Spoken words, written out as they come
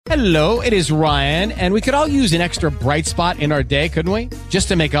Hello, it is Ryan, and we could all use an extra bright spot in our day, couldn't we? Just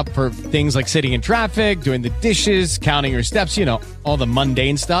to make up for things like sitting in traffic, doing the dishes, counting your steps, you know, all the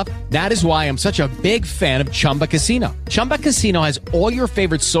mundane stuff. That is why I'm such a big fan of Chumba Casino. Chumba Casino has all your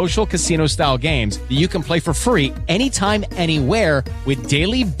favorite social casino-style games that you can play for free anytime, anywhere with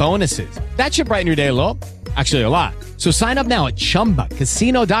daily bonuses. That should brighten your day a little. Actually, a lot. So sign up now at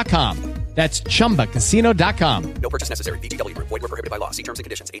ChumbaCasino.com. That's ChumbaCasino.com. No purchase necessary. VGW Group. Void where prohibited by law. See terms and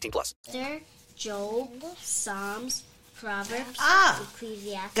conditions. 18+. Job, Psalms, Proverbs,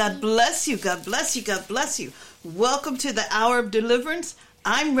 Ecclesiastes. God bless you. God bless you. God bless you. Welcome to the Hour of Deliverance.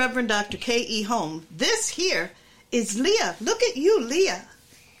 I'm Reverend Dr. K.E. Holm. This here is Leah. Look at you, Leah.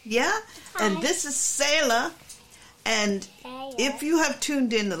 Yeah? Hi. And this is Selah. And if you have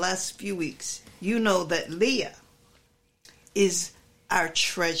tuned in the last few weeks, you know that Leah is our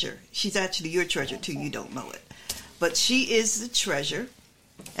treasure. She's actually your treasure too. You don't know it. But she is the treasure.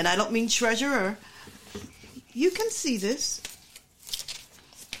 And I don't mean treasurer. You can see this.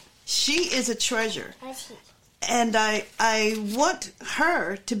 She is a treasure. And I want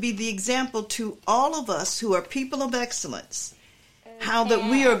her to be the example to all of us who are people of excellence. How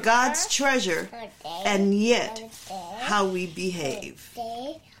that we are God's treasure and yet how we behave.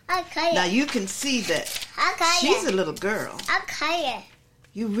 Now you can see that she's a little girl.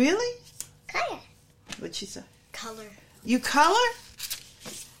 You really? What'd she say? Color. You color?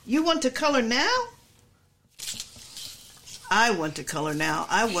 You want to color now? I want to color now.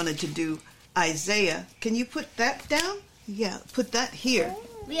 I wanted to do Isaiah. Can you put that down? Yeah, put that here.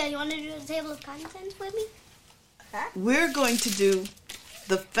 Leah, you want to do the table of contents with me? We're going to do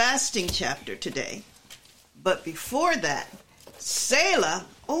the fasting chapter today. But before that, Selah.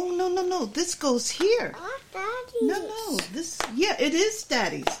 Oh, no. This goes here. Daddy's. No. It is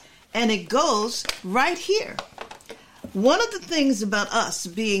Daddy's. And it goes right here. One of the things about us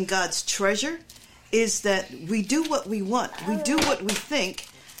being God's treasure is that we do what we want. We do what we think.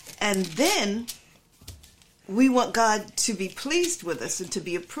 And then we want God to be pleased with us and to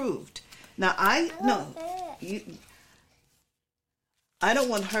be approved. Now, I don't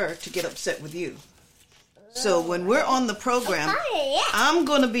want her to get upset with you. So when we're on the program, I'm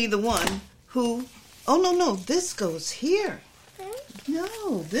going to be the one who, no, this goes here.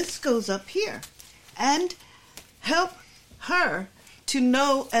 No, this goes up here. And help her to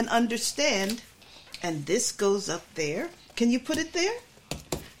know and understand. And this goes up there. Can you put it there?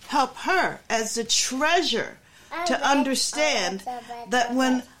 Help her as a treasure to understand that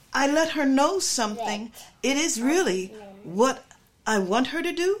when I let her know something, it is really what I want her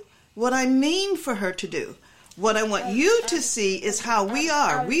to do, what I mean for her to do. What I want you to see is how we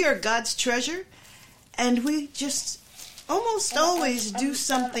are. We are God's treasure, and we just almost always do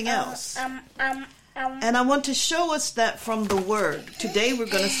something else. And I want to show us that from the Word. Today we're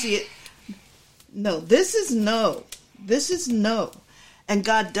going to see it. No, this is no. This is no. And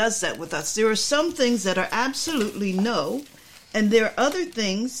God does that with us. There are some things that are absolutely no, and there are other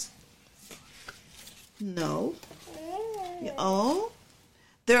things, no. Oh,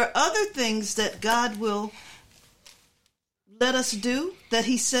 there are other things that God will let us do that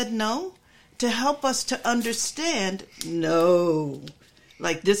He said no, to help us to understand no.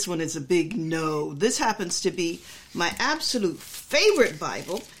 Like this one is a big no. This happens to be my absolute favorite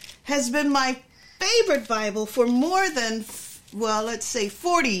Bible, has been my favorite Bible for more than, let's say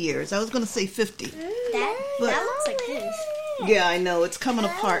 40 years. I was going to say 50. That looks like this. Yeah, I know. It's coming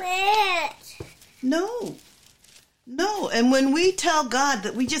apart. No. And when we tell God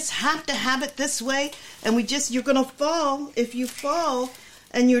that we just have to have it this way, and you're going to fall. If you fall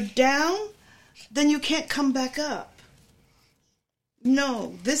and you're down, then you can't come back up.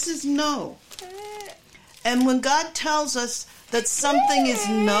 No, this is no. And when God tells us that something is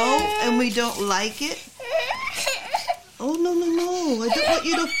no and we don't like it, oh, no, I don't want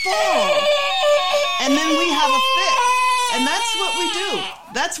you to fall. And then we have a fit. And that's what we do.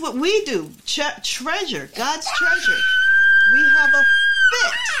 That's what we do. Treasure, God's treasure. We have a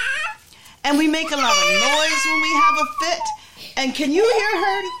fit. And we make a lot of noise when we have a fit. And can you hear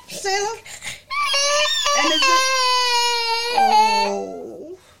her, Selah? And is it?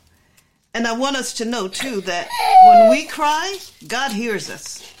 Oh. And I want us to know, too, that when we cry, God hears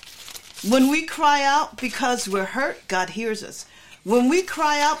us. When we cry out because we're hurt, God hears us. When we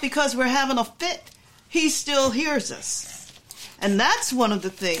cry out because we're having a fit, He still hears us. And that's one of the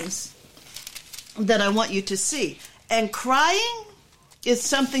things that I want you to see. And crying is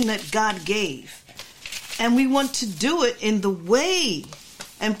something that God gave. And we want to do it in the way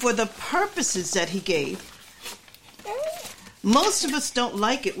and for the purposes that He gave. Most of us don't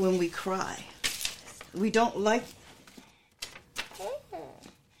like it when we cry. We don't like...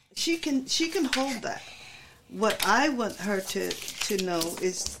 She can hold that. What I want her to know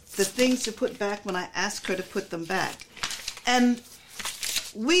is the things to put back when I ask her to put them back. And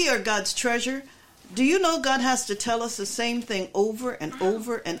we are God's treasure. Do you know God has to tell us the same thing over and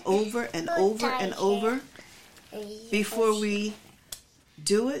over and over and over and over before we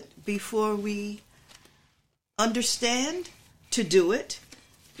do it, before we understand to do it?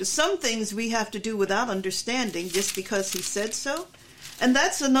 Because some things we have to do without understanding just because he said so. And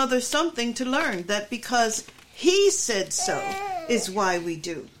that's another something to learn, that because he said so is why we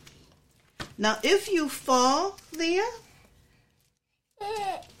do. Now, if you fall, Leah,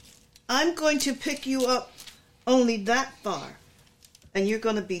 I'm going to pick you up only that far. And you're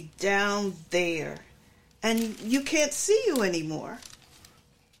going to be down there. And you can't see you anymore.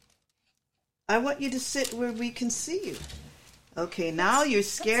 I want you to sit where we can see you. Okay, now you're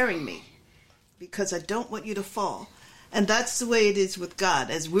scaring me because I don't want you to fall. And that's the way it is with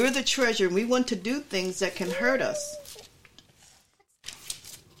God. As we're the treasure, and we want to do things that can hurt us.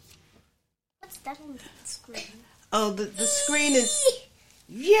 What's that on the screen? Oh, the screen is...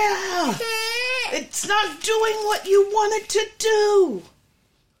 Yeah! It's not doing what you want it to do!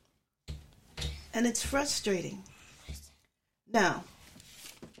 And it's frustrating. Now,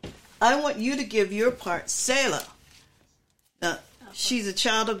 I want you to give your part. Selah. Now, she's a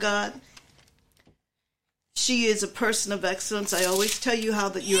child of God. She is a person of excellence. I always tell you how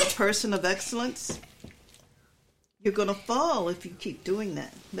that you're a person of excellence. You're going to fall if you keep doing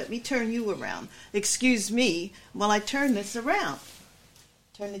that. Let me turn you around. Excuse me while I turn this around.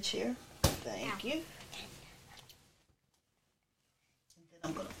 Turn the chair. Thank you. And then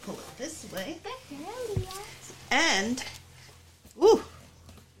I'm going to pull it this way. And,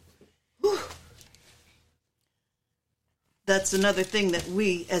 that's another thing that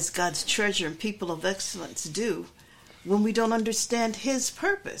we, as God's treasure and people of excellence, do when we don't understand his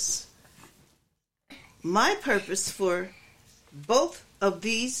purpose. My purpose for both of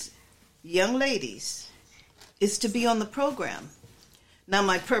these young ladies is to be on the program. Now,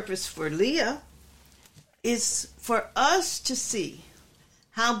 my purpose for Leah is for us to see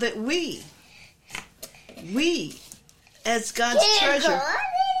how that we, as God's treasure,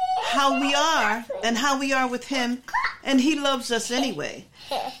 how we are and how we are with him, and he loves us anyway.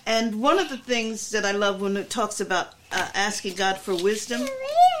 And one of the things that I love when it talks about asking God for wisdom,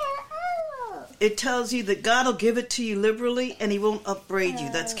 it tells you that God will give it to you liberally and he won't upbraid you.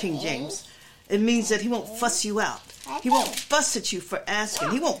 That's King James. It means that he won't fuss you out. He won't fuss at you for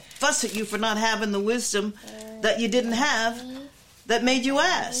asking. He won't fuss at you for not having the wisdom that you didn't have that made you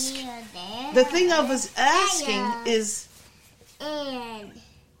ask. The thing of us asking is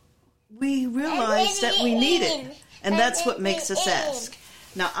we realize that we need it. And that's what makes us ask.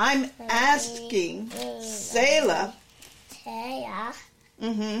 Now, I'm asking Selah,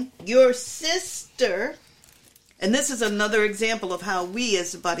 your sister, and this is another example of how we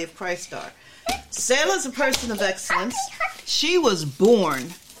as the body of Christ are. Selah's a person of excellence. She was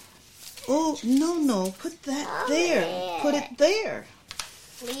born. Oh, no, put that there. Put it there.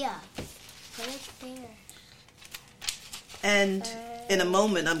 Leah, put it there. And in a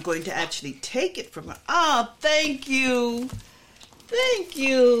moment, I'm going to actually take it from her. Ah, thank you. Thank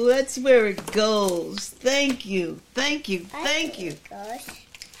you. That's where it goes. Thank you. Thank you. Thank you.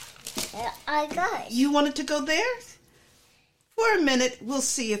 I got it. You want it to go there? For a minute, we'll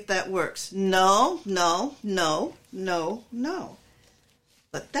see if that works. No.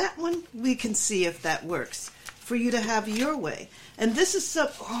 But that one, we can see if that works for you to have your way. And this is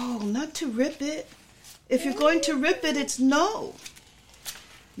not to rip it. If you're going to rip it, it's no.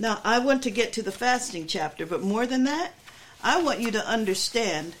 Now, I want to get to the fasting chapter, but more than that, I want you to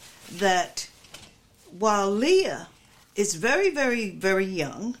understand that while Leah is very, very, very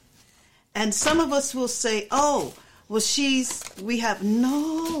young, and some of us will say, no.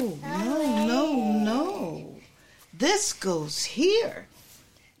 This goes here.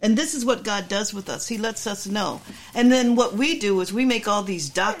 And this is what God does with us. He lets us know. And then what we do is we make all these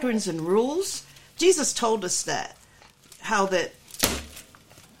doctrines and rules. Jesus told us that. How that,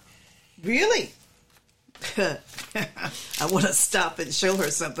 really? I want to stop and show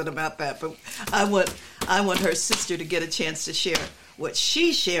her something about that, but I want her sister to get a chance to share what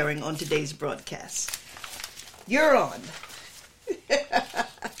she's sharing on today's broadcast. You're on.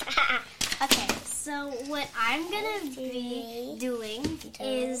 Okay, so what I'm gonna be doing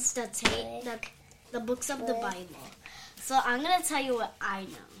is the books of the Bible. So I'm gonna tell you what I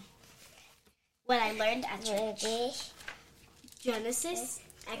know, what I learned at church. Genesis,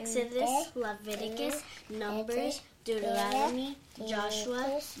 Exodus, Leviticus, Numbers, Deuteronomy,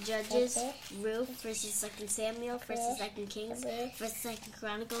 Joshua, Judges, Ruth, 1st and 2nd Samuel, 1st and 2nd Kings, 1st and 2nd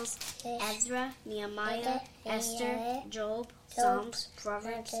Chronicles, Ezra, Nehemiah, Esther, Job, Psalms,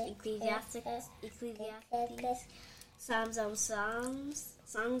 Proverbs, Ecclesiastes, Song of Solomon.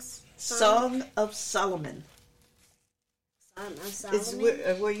 Song of Solomon. Is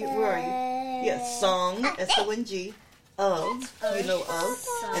where are you? Yes, song, S-O-N-G, of,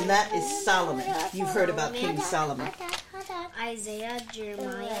 and that is Solomon. You've heard about King Solomon. Isaiah,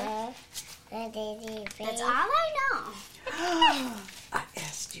 Jeremiah. That's all I know. I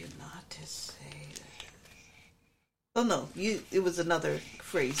asked you not to say that. Oh no, it was another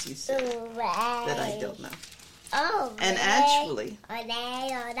phrase you said that I don't know. Oh. And actually,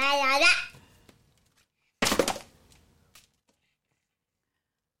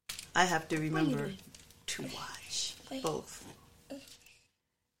 I have to remember to watch both.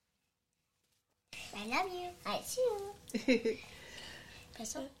 I love you. I see you.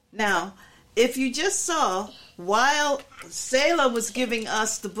 Now, if you just saw, while Selah was giving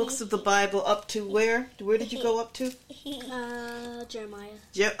us the books of the Bible up to where? Where did you go up to? Jeremiah.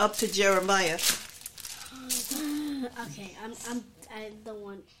 Up to Jeremiah. Okay, I don't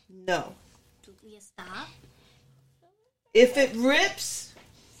want. No. Do we stop? If it rips,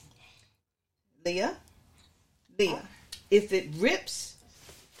 Leah, if it rips,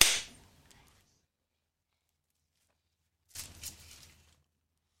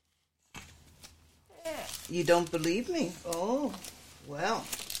 you don't believe me? Oh, well,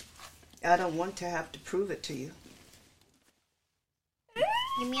 I don't want to have to prove it to you.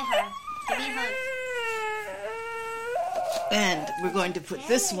 Give me a hug. Give me a hug. And we're going to put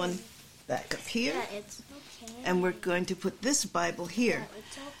this one back up here. Yeah, it's okay. And we're going to put this Bible here.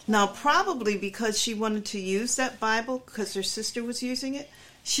 Now, probably because she wanted to use that Bible, because her sister was using it,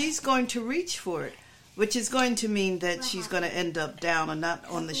 she's going to reach for it, which is going to mean that she's going to end up down and not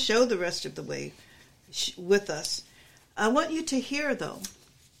on the show the rest of the way with us. I want you to hear, though,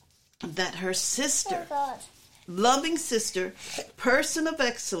 that her sister, loving sister, person of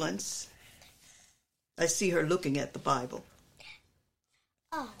excellence, I see her looking at the Bible.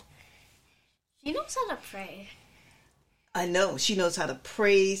 Oh. She knows how to pray. I know. She knows how to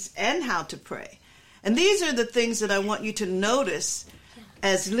praise and how to pray. And these are the things that I want you to notice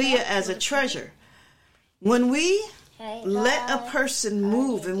as Leah as a treasure. When we let a person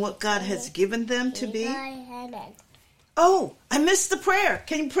move in what God has given them to be. Oh, I missed the prayer.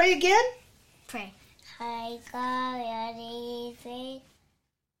 Can you pray again? Pray.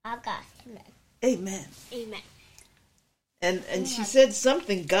 Amen. Amen. And she said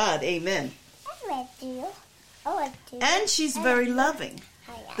something, God, amen. And she's very loving.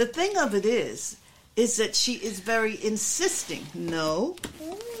 The thing of it is that she is very insisting. No.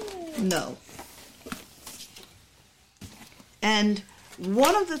 And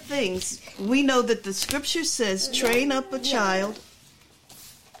one of the things, we know that the scripture says, train up a child.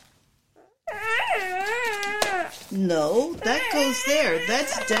 No, that goes there.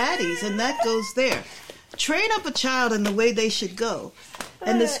 That's daddy's, and that goes there. Train up a child in the way they should go.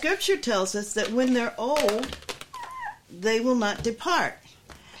 And the scripture tells us that when they're old, they will not depart.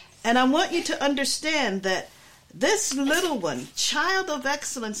 And I want you to understand that this little one, child of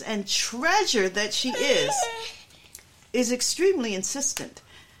excellence and treasure that she is extremely insistent.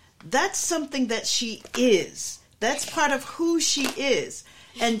 That's something that she is. That's part of who she is.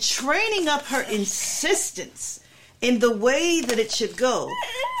 And training up her insistence in the way that it should go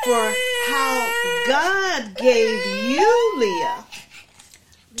for how God gave you, Leah,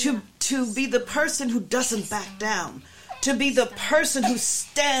 to be the person who doesn't back down, to be the person who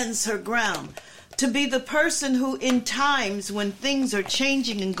stands her ground, to be the person who in times when things are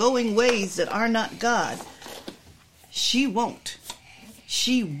changing and going ways that are not God, she won't.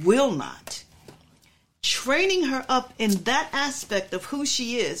 She will not. Training her up in that aspect of who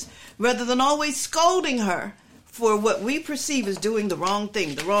she is, rather than always scolding her for what we perceive as doing the wrong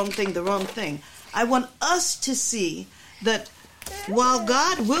thing. I want us to see that while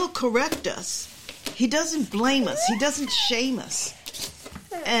God will correct us, He doesn't blame us. He doesn't shame us.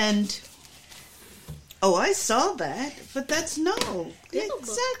 And, oh, I saw that, but that's no.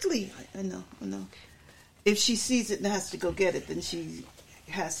 Exactly. I know. If she sees it and has to go get it, then she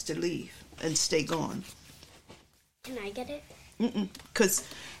has to leave and stay gone. Can I get it? Because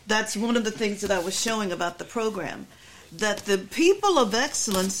that's one of the things that I was showing about the program, that the people of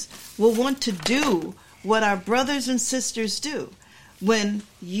excellence will want to do what our brothers and sisters do. When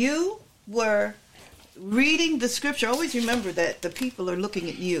you were reading the scripture, always remember that the people are looking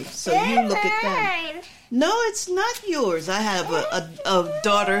at you, so you look at them. No, it's not yours. I have a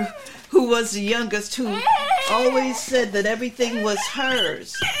daughter who was the youngest, who always said that everything was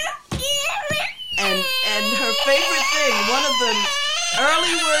hers. And her favorite thing, one of the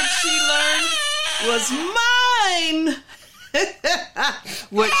early words she learned was mine.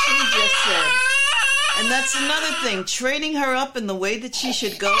 What she just said. And that's another thing, training her up in the way that she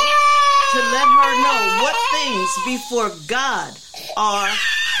should go, to let her know what things before God are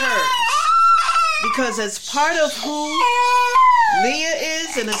hers. Because as part of who Leah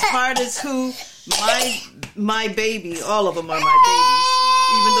is, and as part of who my baby, all of them are my babies,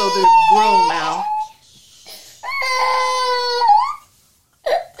 even though they're grown now,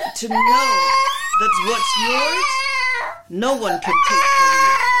 to know that's what's yours, no one can take from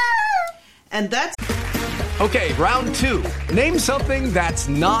you. And that's... Okay, round 2. Name something that's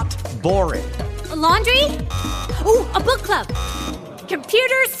not boring. A laundry? Ooh, a book club.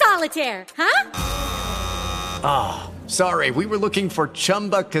 Computer solitaire, huh? Ah, oh, sorry, we were looking for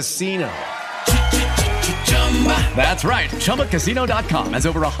Chumba Casino. That's right, ChumbaCasino.com has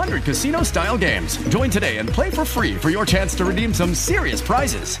over 100 casino-style games. Join today and play for free for your chance to redeem some serious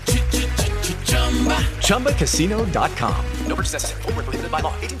prizes. ChumbaCasino.com. No purchase necessary. Void where prohibited by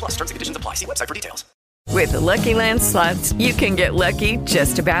law. 18+ terms and conditions apply. See website for details. With the Lucky Land Slots, you can get lucky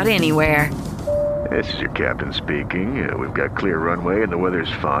just about anywhere. This is your captain speaking. We've got clear runway and the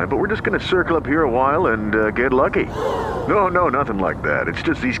weather's fine, but we're just going to circle up here a while and get lucky. No, nothing like that. It's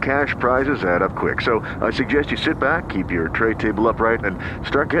just these cash prizes add up quick. So I suggest you sit back, keep your tray table upright, and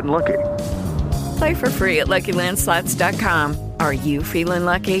start getting lucky. Play for free at LuckyLandSlots.com. Are you feeling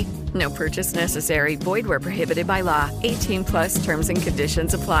lucky? No purchase necessary. Void where prohibited by law. 18+ terms and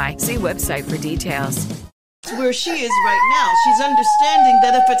conditions apply. See website for details. Where she is right now, she's understanding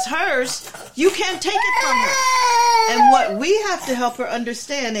that if it's hers, you can't take it from her. And what we have to help her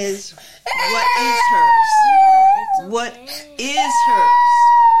understand is what is hers. What is hers.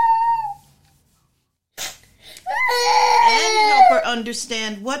 And help her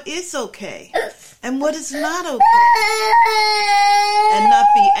understand what is okay and what is not okay. And not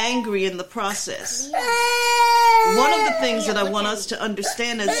be angry in the process. One of the things that I want us to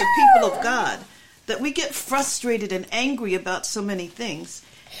understand as the people of God, that we get frustrated and angry about so many things.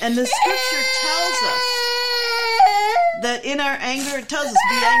 And the scripture tells us that in our anger, it tells us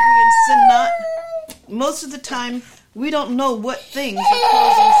be angry and sin not. Most of the time, we don't know what things are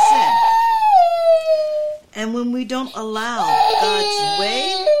causing sin. And when we don't allow God's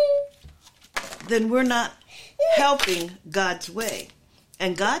way, then we're not helping God's way.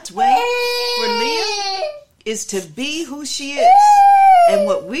 And God's way for Leah is to be who she is. And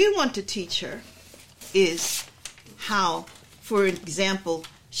what we want to teach her is how, for example,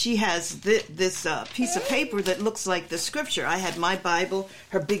 she has this piece of paper that looks like the scripture. I had my Bible.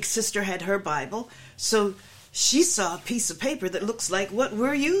 Her big sister had her Bible. So she saw a piece of paper that looks like what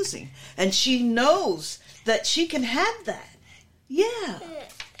we're using. And she knows that she can have that. Yeah.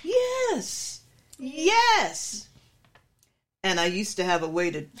 Yes. Yes. And I used to have a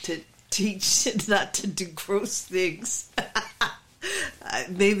way to teach not to do gross things.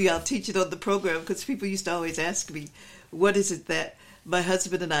 Maybe I'll teach it on the program, because people used to always ask me, what is it that my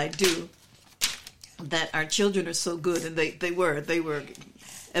husband and I do that our children are so good? And they were.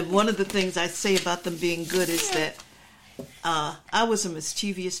 And one of the things I say about them being good is that I was a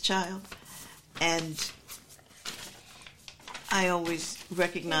mischievous child, and I always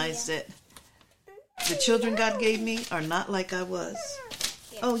recognized that the children God gave me are not like I was.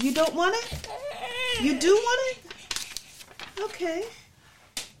 Oh, you don't want it? You do want it? Okay.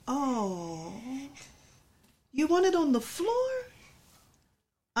 Oh. You want it on the floor?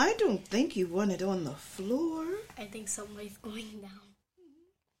 I don't think you want it on the floor. I think somebody's going down.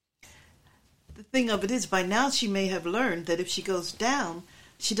 The thing of it is, by now she may have learned that if she goes down,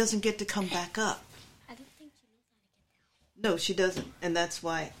 she doesn't get to come back up. I don't think she knows how to get down. No, she doesn't. And that's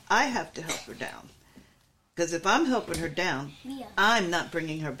why I have to help her down. Because if I'm helping her down, Leah. I'm not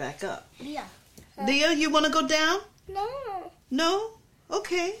bringing her back up. Leah. Leah, you want to go down? No. No?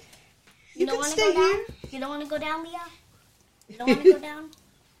 Okay. You don't can want to stay go here. down? You don't want to go down, Leah? You don't want to go down?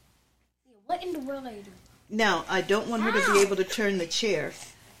 What in the world are you doing? Now, I don't want her to be able to turn the chair,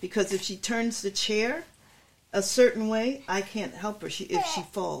 because if she turns the chair a certain way, I can't help her if she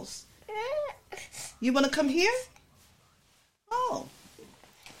falls. You want to come here? Oh.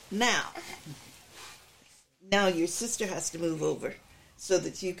 Now your sister has to move over so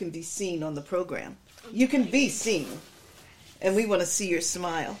that you can be seen on the program. You can be seen, and we want to see your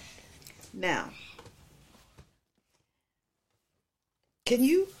smile. Now, can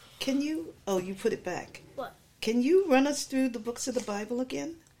you, oh, you put it back. What? Can you run us through the books of the Bible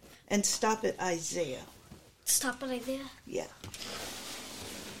again? And stop at Isaiah. Stop it right there. Yeah.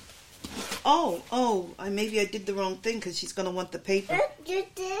 Maybe I did the wrong thing because she's going to want the paper.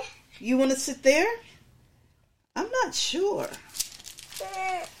 You want to sit there? I'm not sure.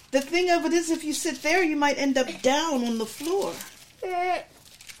 The thing of it is, if you sit there, you might end up down on the floor.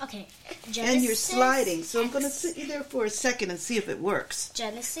 Okay. And you're sliding, so I'm going to sit you there for a second and see if it works.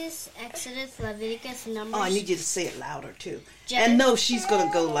 Genesis, Exodus, Leviticus, Numbers. Oh, I need you to say it louder, too. And no, she's going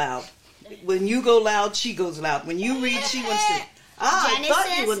to go loud. When you go loud, she goes loud. When you read, she wants to... Genesis, I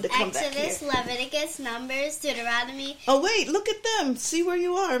thought you wanted to come Exodus, back here. Leviticus, Numbers, Deuteronomy. Oh, wait, look at them. See where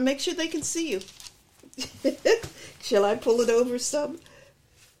you are. Make sure they can see you. Shall I pull it over some?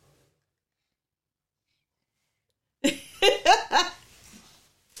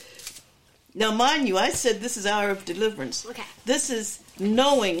 Now, mind you, I said this is Hour of Deliverance. Okay. This is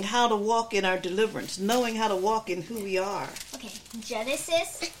knowing how to walk in our deliverance, knowing how to walk in who we are. Okay.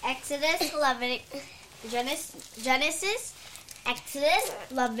 Genesis, Exodus, Leviticus, Genesis, Exodus,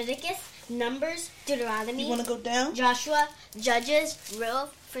 Leviticus, Numbers, Deuteronomy. You want to go down? Joshua, Judges,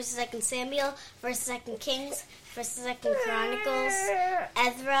 Ruth, 1st and 2nd Samuel, 1st and 2nd Kings, 1st and 2nd Chronicles,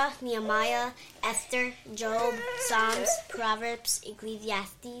 Ezra, Nehemiah, Esther, Job, Psalms, Proverbs,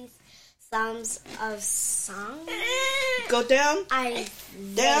 Ecclesiastes, Psalms of Songs. Go down.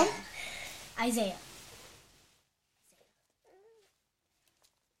 Down. Isaiah.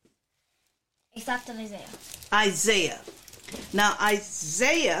 I stopped at Isaiah. Isaiah. Now,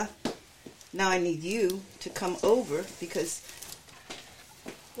 Isaiah, now I need you to come over because...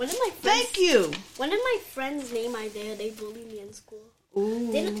 One of my friends, Thank you. One of my friends named Isaiah. They bullied me in school.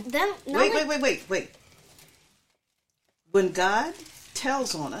 Ooh. Wait. When God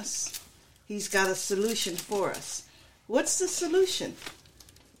tells on us, He's got a solution for us. What's the solution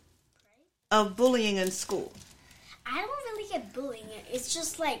of bullying in school? I don't really get bullying. It's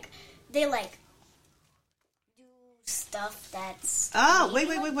just like they like do stuff that's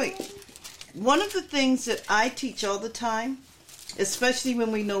wait. One of the things that I teach all the time, especially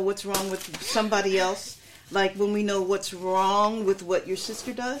when we know what's wrong with somebody else, like when we know what's wrong with what your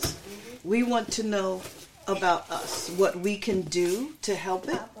sister does, we want to know about us, what we can do to help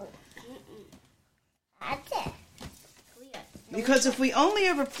it. Because if we only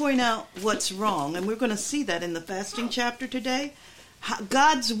ever point out what's wrong, and we're going to see that in the fasting chapter today,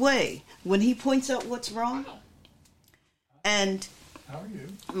 God's way, when He points out what's wrong, and how are you?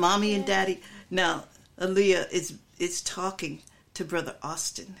 Mommy and Daddy, now Aaliyah is talking to Brother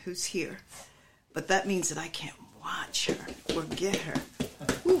Austin, who's here, but that means that I can't watch her or get her.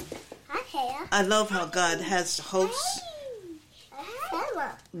 I love how God has hosts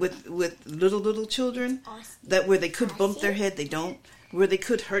with little children, that where they could bump their head, they don't. Where they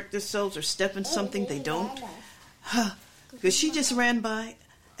could hurt themselves or step in something, they don't. Because she just ran by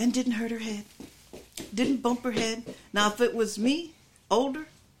and didn't hurt her head. Didn't bump her head. Now, if it was me, older,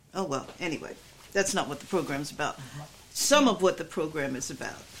 oh well, anyway, that's not what the program's about. Some of what the program is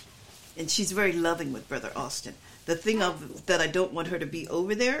about. And she's very loving with Brother Austin. The thing that I don't want her to be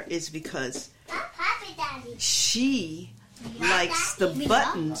over there is because she likes the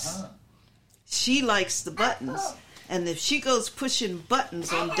buttons. She likes the buttons. And if she goes pushing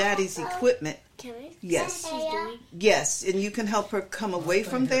buttons on Daddy's equipment, Can I? yes. Yes, and you can help her come away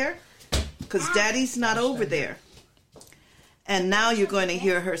from there because Daddy's not over there. And now you're going to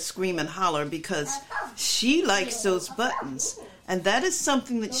hear her scream and holler because she likes those buttons. And that is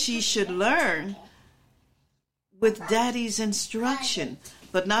something that she should learn with Daddy's instruction,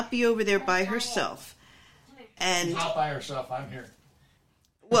 but not be over there by herself. And not by herself, I'm here.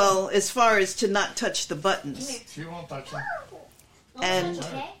 well, as far as to not touch the buttons. She won't touch them. And Don't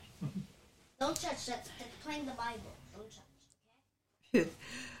touch, okay? Don't touch that. They're playing the Bible. Don't touch, okay?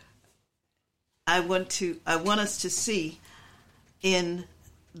 I want us to see in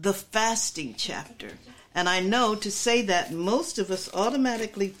the fasting chapter. And I know to say that most of us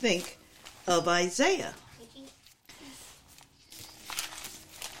automatically think of Isaiah.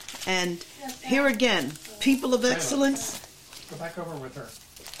 And here again, people of excellence. Go back over with her.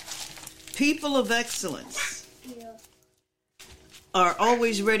 People of excellence are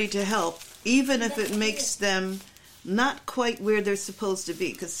always ready to help, even if it makes them not quite where they're supposed to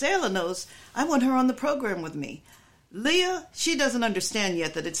be. Because Selah knows I want her on the program with me. Leah, she doesn't understand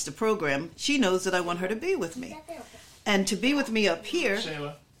yet that it's the program. She knows that I want her to be with me. And to be with me up here...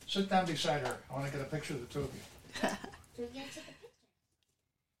 Selah, sit down beside her. I want to get a picture of the two of you.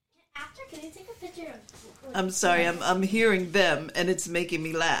 Can you take a picture of... I'm sorry, I'm hearing them, and it's making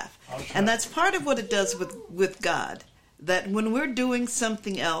me laugh. And that's part of what it does with God. That when we're doing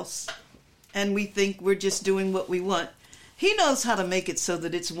something else, and we think we're just doing what we want, He knows how to make it so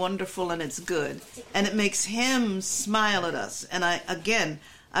that it's wonderful and it's good. And it makes Him smile at us. And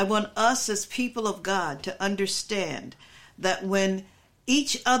I want us as people of God to understand that when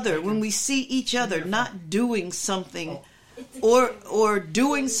we see each other not doing something or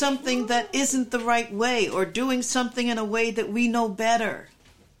doing something that isn't the right way, or doing something in a way that we know better,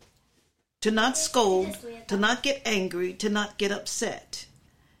 to not scold, to not get angry, to not get upset.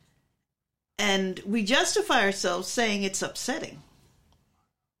 And we justify ourselves saying it's upsetting.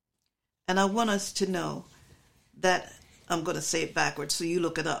 And I want us to know that, I'm going to say it backwards so you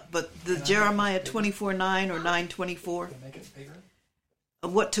look it up, but the Jeremiah 24:9 or 9:24,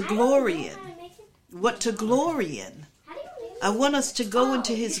 what to glory in. What to glory in. I want us to go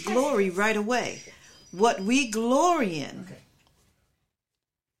into his glory right away. What we glory in.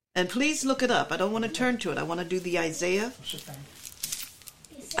 And please look it up. I don't want to turn to it. I want to do the Isaiah.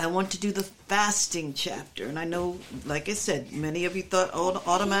 I want to do the fasting chapter. And I know, like I said, many of you thought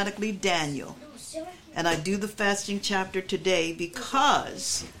automatically Daniel. And I do the fasting chapter today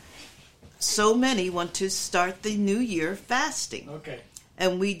because so many want to start the new year fasting. Okay.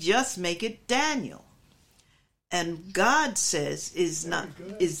 And we just make it Daniel. And God says, is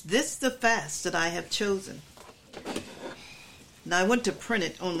this the fast that I have chosen? Now I went to print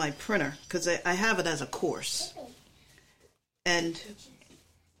it on my printer because I have it as a course. And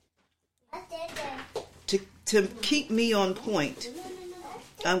to keep me on point,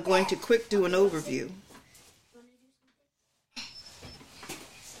 I'm going to quick do an overview.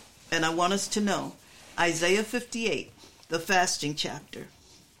 And I want us to know Isaiah 58, the fasting chapter.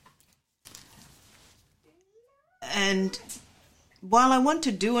 And while I want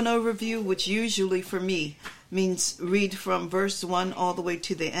to do an overview, which usually for me means read from verse 1 all the way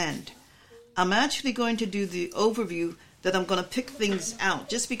to the end, I'm actually going to do the overview that I'm going to pick things out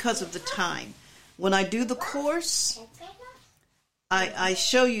just because of the time. When I do the course, I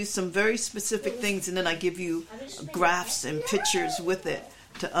show you some very specific things, and then I give you graphs and pictures with it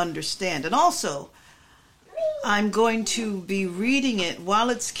to understand. And also, I'm going to be reading it while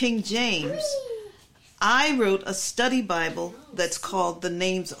it's King James. I wrote a study Bible that's called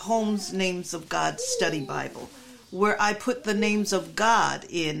the Holmes Names of God Study Bible, where I put the names of God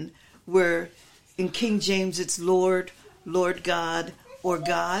in, where in King James it's Lord, Lord God, or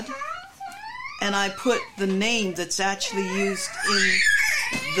God. And I put the name that's actually used in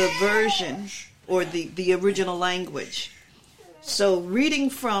the version or the original language. So reading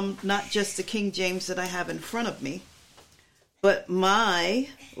from not just the King James that I have in front of me, but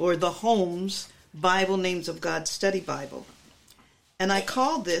the Holmes Bible Names of God Study Bible. And I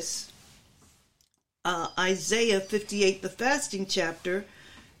call this Isaiah 58, the fasting chapter,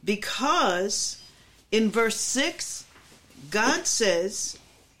 because in verse 6, God says,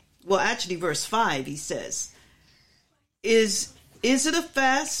 well, actually verse 5, he says, is it a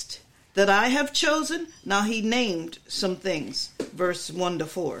fast that I have chosen? Now he named some things, verse 1 to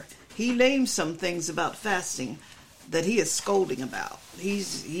 4. He named some things about fasting that he is scolding about.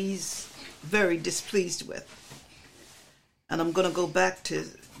 He's very displeased with. And I'm going to go back to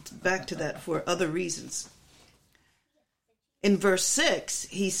that for other reasons. In verse 6,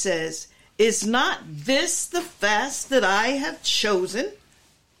 he says, is not this the fast that I have chosen?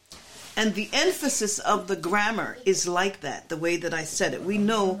 And the emphasis of the grammar is like that, the way that I said it. We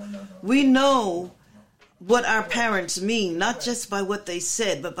know what our parents mean, not just by what they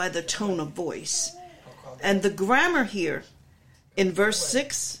said, but by the tone of voice. And the grammar here in verse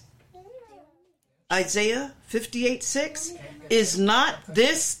 6, Isaiah 58:6, is not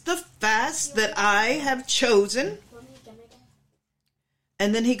this the fast that I have chosen?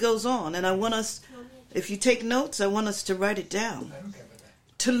 And then he goes on, and I want us, if you take notes, I want us to write it down.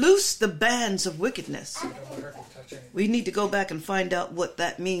 To loose the bands of wickedness. We need to go back and find out what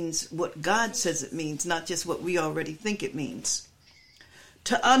that means, what God says it means, not just what we already think it means.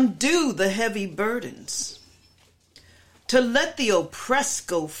 To undo the heavy burdens. To let the oppressed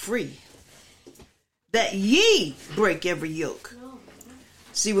go free. That ye break every yoke.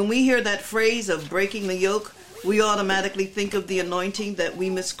 See, when we hear that phrase of breaking the yoke, we automatically think of the anointing, that we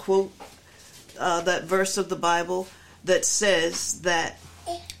misquote that verse of the Bible that says that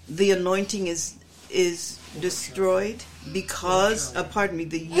the anointing is destroyed because,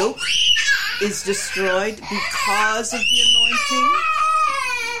 the yoke is destroyed because of the anointing.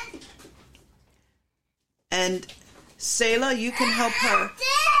 And Selah, you can help her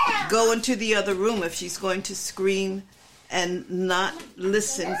go into the other room if she's going to scream and not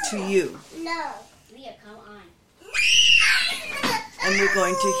listen to you. No. Leah, come on. And we're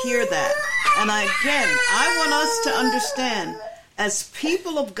going to hear that. And I want us to understand, as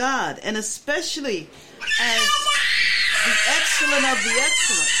people of God, and especially as the excellent of the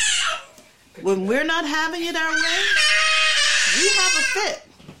excellent, when we're not having it our way, we have a fit.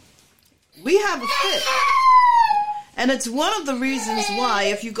 We have a fit. And it's one of the reasons why,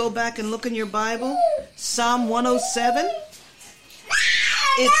 if you go back and look in your Bible, Psalm 107,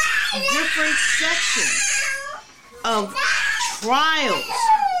 it's different sections of trials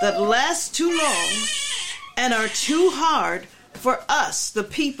that last too long and are too hard for us, the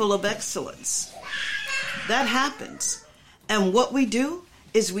people of excellence. That happens. And what we do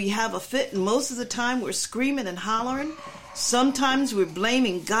is we have a fit, and most of the time we're screaming and hollering. Sometimes we're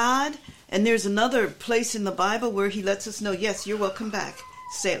blaming God. And there's another place in the Bible where he lets us know, yes, you're welcome back,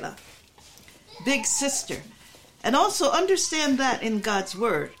 Selah. Big sister. And also understand that in God's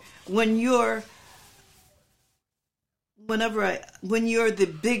word, when you're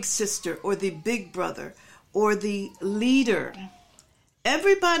the big sister or the big brother or the leader,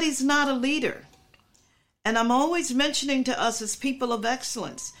 everybody's not a leader. And I'm always mentioning to us as people of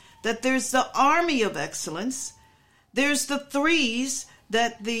excellence that there's the army of excellence, there's the threes,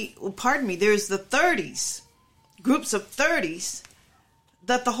 there's the 30s, groups of 30s,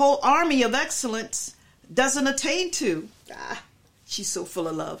 that the whole army of excellence doesn't attain to. She's so full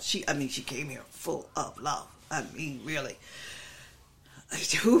of love. She came here full of love. Really.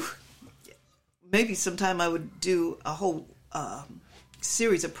 Maybe sometime I would do a whole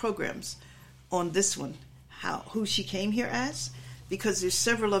series of programs on this one, who she came here as, because there's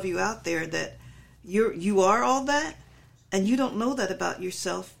several of you out there that you are all that, and you don't know that about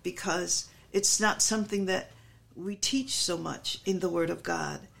yourself because it's not something that we teach so much in the Word of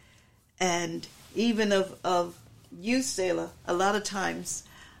God. And even of you, Selah, a lot of times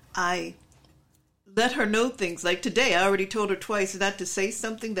I let her know things. Like today, I already told her twice not to say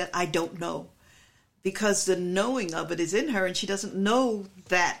something that I don't know, because the knowing of it is in her and she doesn't know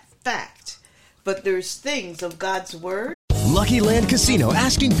that fact. But there's things of God's Word. Lucky Land Casino,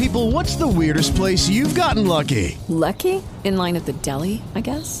 asking people, what's the weirdest place you've gotten lucky? Lucky? In line at the deli, I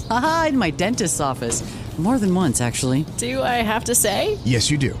guess? Aha, in my dentist's office. More than once, actually. Do I have to say?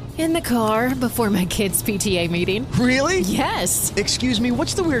 Yes, you do. In the car before my kids' PTA meeting. Really? Yes. Excuse me,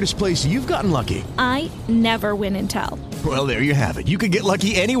 what's the weirdest place you've gotten lucky? I never win and tell. Well, there you have it. You can get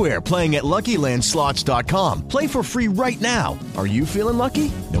lucky anywhere, playing at LuckyLandSlots.com. Play for free right now. Are you feeling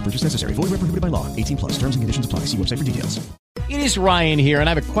lucky? No purchase necessary. Void where prohibited by law. 18+. Terms and conditions apply. See website for details. It is Ryan here, and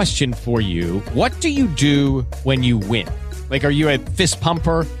I have a question for you. What do you do when you win? Like, are you a fist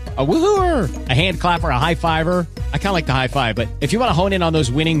pumper, a woohooer, a hand clapper, a high fiver? I kind of like the high five, but if you want to hone in on those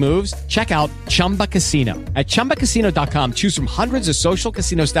winning moves, check out Chumba Casino. At ChumbaCasino.com, choose from hundreds of social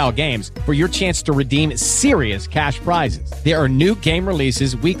casino-style games for your chance to redeem serious cash prizes. There are new game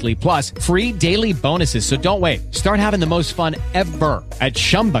releases weekly, plus free daily bonuses. So don't wait. Start having the most fun ever at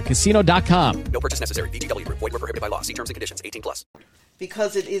ChumbaCasino.com. No purchase necessary. VGW. Void where prohibited by law. See terms and conditions. 18+.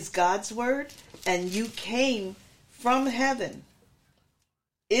 Because it is God's Word, and you came from heaven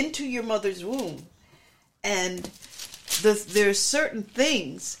into your mother's womb. And there's certain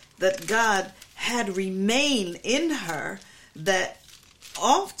things that God had remain in her that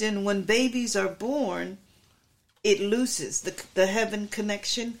often when babies are born, it looses. The heaven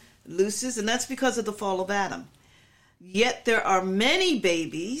connection looses, and that's because of the fall of Adam. Yet there are many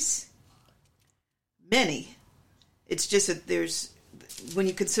babies, many. It's just that when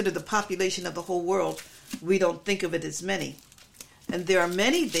you consider the population of the whole world, we don't think of it as many. And there are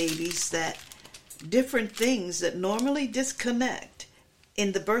many babies that different things that normally disconnect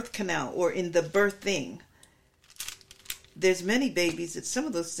in the birth canal or in the birthing. There's many babies that some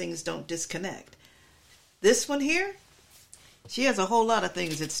of those things don't disconnect. This one here, she has a whole lot of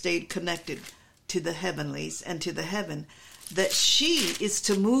things that stayed connected to the heavenlies and to the heaven that she is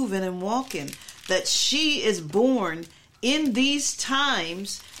to move in and walk in, that she is born in these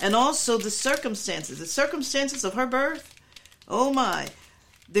times, and also the circumstances of her birth. Oh my,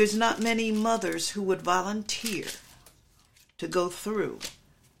 there's not many mothers who would volunteer to go through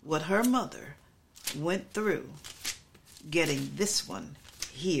what her mother went through getting this one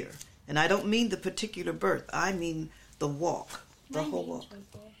here. And I don't mean the particular birth, I mean the walk, the whole walk. Right,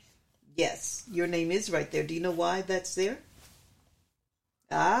 yes, your name is right there. Do you know why that's there?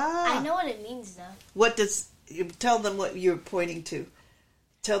 I know what it means, though. Tell them what you're pointing to.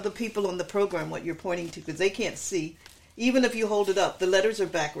 Tell the people on the program what you're pointing to, because they can't see. Even if you hold it up, the letters are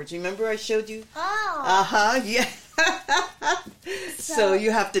backwards. Remember I showed you? Oh. Yeah. So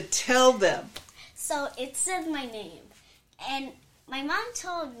you have to tell them. So it says my name. And my mom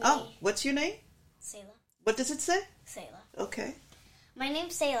told me... Oh, what's your name? Selah. What does it say? Selah. Okay. My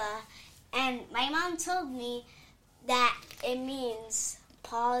name's Selah. And my mom told me that it means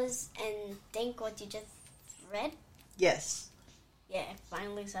pause and think what you just read. Yes. Yeah, I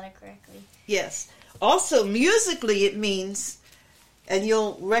finally said it correctly. Yes. Also, musically, it means And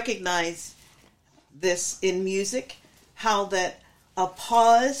you'll recognize this in music, how that a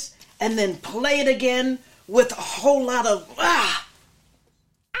pause and then play it again with a whole lot of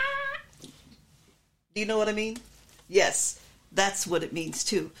Do you know what I mean? Yes, that's what it means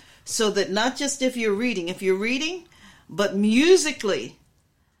too. So that not just if you're reading, but musically,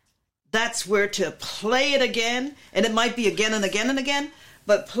 that's where to play it again. And it might be again and again and again,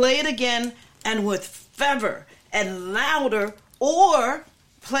 but play it again and with fervor and louder, or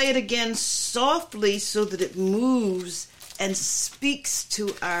play it again softly so that it moves and speaks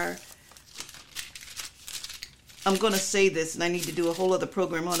to our, I'm going to say this and I need to do a whole other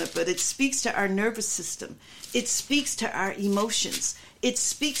program on it, but it speaks to our nervous system. It speaks to our emotions. It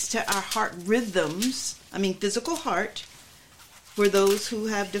speaks to our heart rhythms. I mean, physical heart, for those who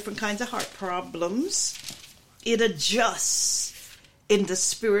have different kinds of heart problems. It adjusts in the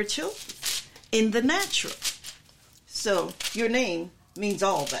spiritual, in the natural. So your name means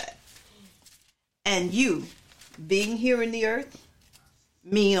all that. And you, being here in the earth,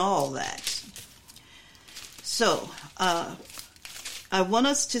 mean all that. So, I want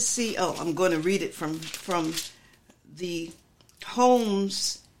us to see, I'm going to read it from the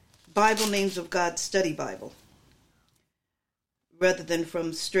Holmes Bible Names of God Study Bible, rather than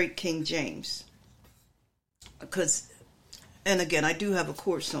from straight King James. And again, I do have a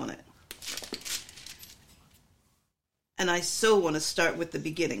course on it. And I so want to start with the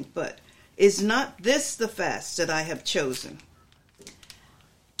beginning, but is not this the fast that I have chosen?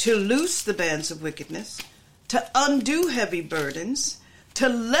 To loose the bands of wickedness, to undo heavy burdens, to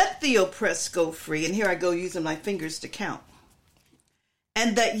let the oppressed go free. And here I go using my fingers to count.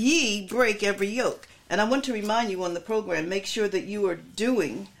 And that ye break every yoke. And I want to remind you on the program, make sure that you are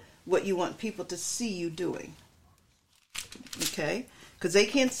doing what you want people to see you doing. Okay? Because they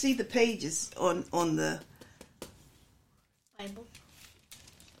can't see the pages on the Bible.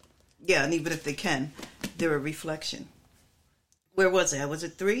 Yeah, and even if they can, they're a reflection. Where was I? Was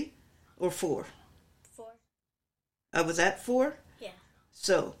it 3 or 4? 4. I was at 4? Yeah.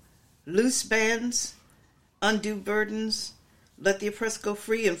 So, loose bands, undo burdens, let the oppressed go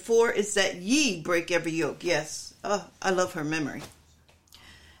free. And 4 is that ye break every yoke. Yes. Oh, I love her memory.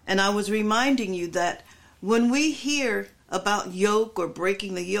 And I was reminding you that when we hear about yoke or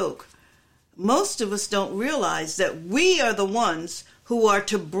breaking the yoke, most of us don't realize that we are the ones who are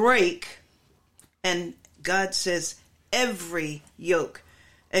to break, and God says, every yoke.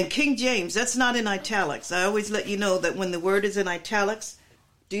 And King James, that's not in italics. I always let you know that when the word is in italics,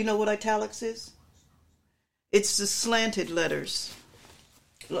 do you know what italics is? It's the slanted letters.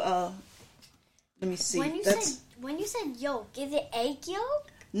 Let me see. When you said yoke, is it egg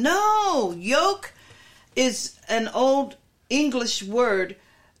yolk? No, yoke is an old English word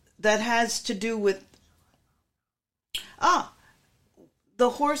that has to do with the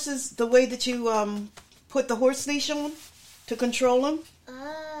horses, the way that you put the horse leash on to control them.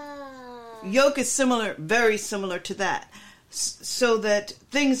 Yoke is similar, very similar to that, so that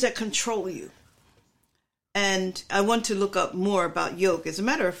things that control you. And I want to look up more about yoke. As a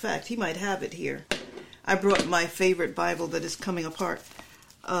matter of fact, he might have it here. I brought my favorite Bible that is coming apart.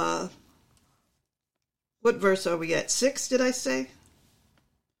 What verse are we at? 6, did I say?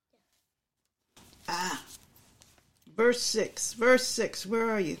 Verse 6. Verse 6. Where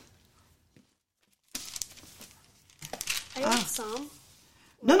are you? Are you in Psalm?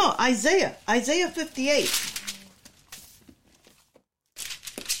 No, Isaiah. Isaiah 58.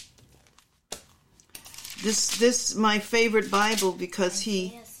 This my favorite Bible because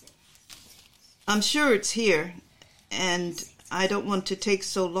I'm sure it's here, and I don't want to take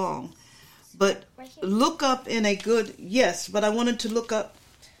so long. But look up in a good, yes, but I wanted to look up,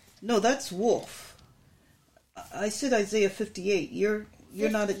 no, that's Wolf. I said Isaiah 58. You're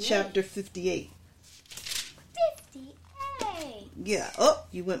not at chapter 58. 58. Yeah. Oh,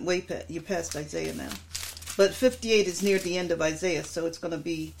 you went way past, you passed Isaiah now. But 58 is near the end of Isaiah, so it's going to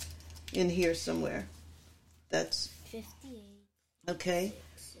be in here somewhere. That's 58. Okay.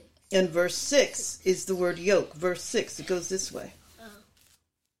 And verse 6 is the word yoke. Verse 6, it goes this way.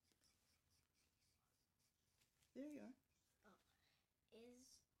 There you are. Is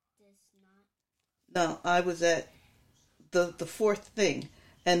this No, not? I was at the fourth thing.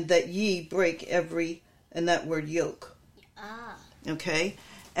 And that ye break every, and that word yoke. Okay?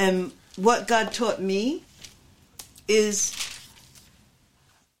 And what God taught me is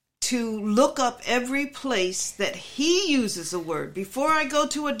to look up every place that he uses a word. Before I go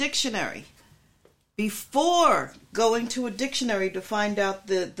to a dictionary, before going to a dictionary to find out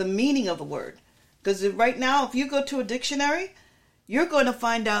the meaning of a word. Because right now, if you go to a dictionary, you're going to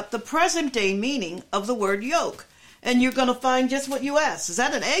find out the present day meaning of the word yoke. and you're going to find just what you asked. Is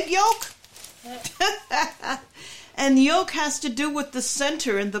that an egg yolk? And yolk has to do with the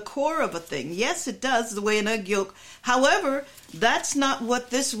center and the core of a thing. Yes, it does, the way an egg yolk. However, that's not what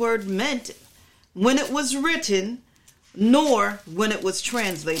this word meant when it was written, nor when it was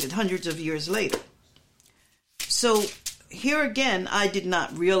translated hundreds of years later. So here again, I did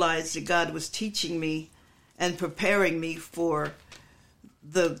not realize that God was teaching me and preparing me for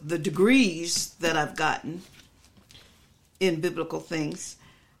the degrees that I've gotten in biblical things.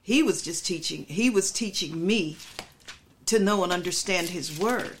 He was teaching me to know and understand his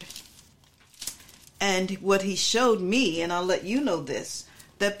word. And what he showed me, and I'll let you know this,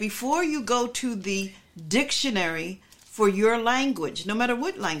 that before you go to the dictionary for your language, no matter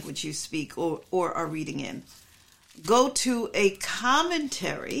what language you speak or are reading in, go to a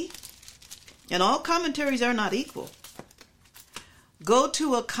commentary, and all commentaries are not equal. Go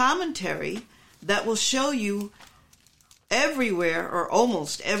to a commentary that will show you everywhere or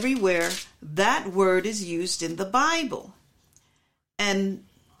almost everywhere that word is used in the Bible. And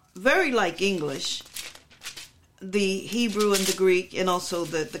very like English, the Hebrew and the Greek and also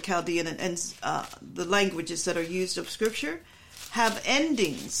the Chaldean and the languages that are used of Scripture have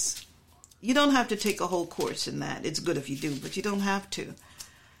endings. You don't have to take a whole course in that. It's good if you do, but you don't have to.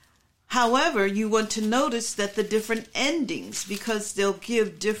 However, you want to notice that the different endings, because they'll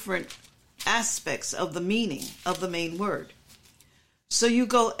give different aspects of the meaning of the main word. So you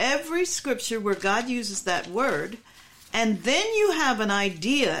go every scripture where God uses that word, and then you have an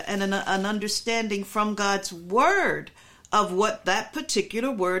idea and an understanding from God's word of what that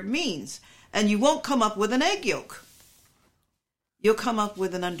particular word means. And you won't come up with an egg yolk. You'll come up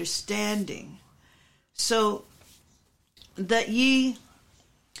with an understanding. So that ye,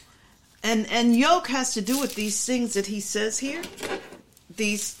 and yolk has to do with these things that he says here.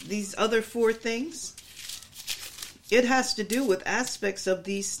 These other four things. It has to do with aspects of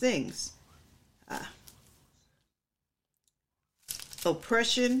these things.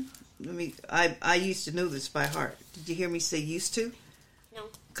 Oppression. I used to know this by heart. Did you hear me say used to? No.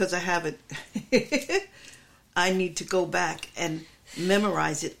 Because I haven't. I need to go back and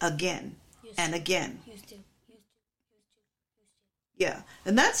memorize it again and again. Used to. Yeah,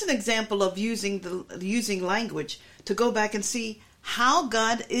 and that's an example of using language to go back and see how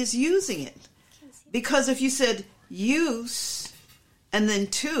God is using it. Because if you said use and then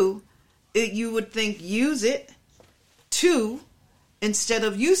to, you would think use it to instead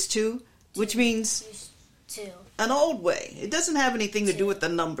of used to, which means an old way. It doesn't have anything to do with the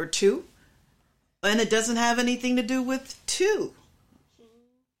number two, and it doesn't have anything to do with two.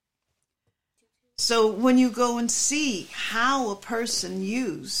 So when you go and see how a person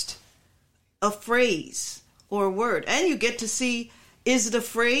used a phrase or a word, and you get to see, is it a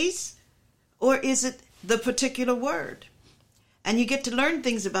phrase or is it the particular word? And you get to learn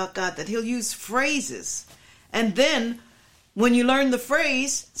things about God, that he'll use phrases. And then when you learn the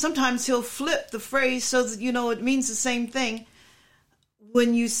phrase, sometimes he'll flip the phrase so that you know it means the same thing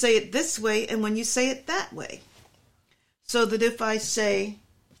when you say it this way and when you say it that way. So that if I say,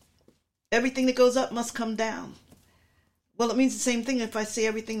 everything that goes up must come down. Well, it means the same thing if I say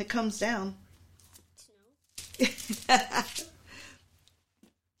everything that comes down.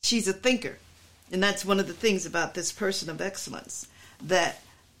 She's a thinker. And that's one of the things about this person of excellence, that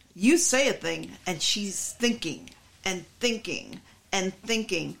you say a thing and she's thinking and thinking and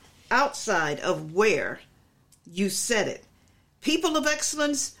thinking outside of where you said it. People of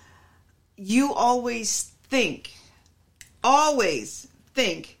excellence, you always think.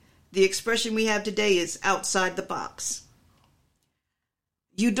 The expression we have today is outside the box.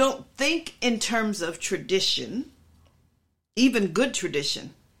 You don't think in terms of tradition, even good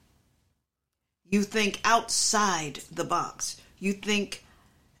tradition. You think outside the box. You think,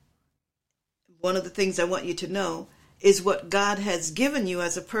 one of the things I want you to know is what God has given you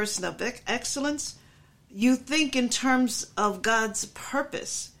as a person of excellence. You think in terms of God's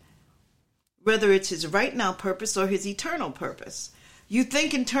purpose, whether it's his right now purpose or his eternal purpose. You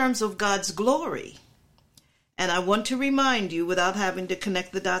think in terms of God's glory. And I want to remind you, without having to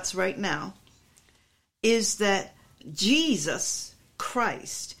connect the dots right now, is that Jesus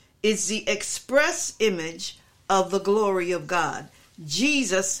Christ is the express image of the glory of God.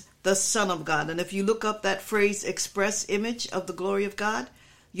 Jesus, the Son of God. And if you look up that phrase, express image of the glory of God,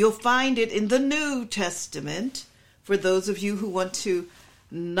 you'll find it in the New Testament. For those of you who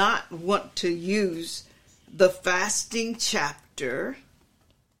not want to use the fasting chapter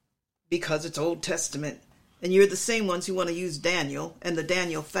because it's Old Testament, and you're the same ones who want to use Daniel and the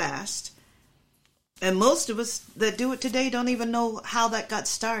Daniel fast. And most of us that do it today don't even know how that got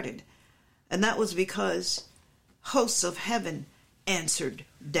started. And that was because hosts of heaven answered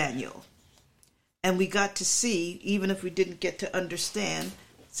Daniel. And we got to see, even if we didn't get to understand,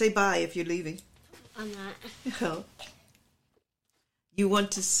 say bye if you're leaving. I'm not. No. You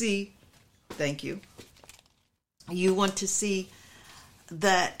want to see, thank you. You want to see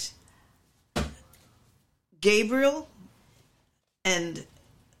that Gabriel and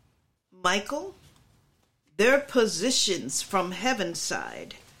Michael, their positions from heaven's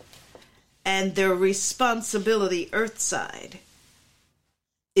side and their responsibility earth side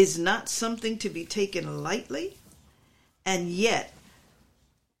is not something to be taken lightly. And yet,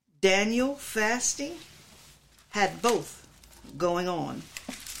 Daniel fasting had both going on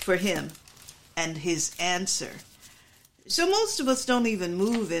for him and his answer. So most of us don't even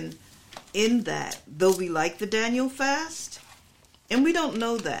move in that, though we like the Daniel fast, and we don't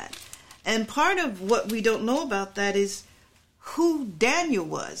know that. And part of what we don't know about that is who Daniel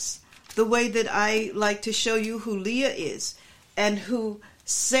was, the way that I like to show you who Leah is and who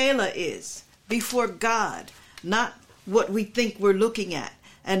Selah is before God, not what we think we're looking at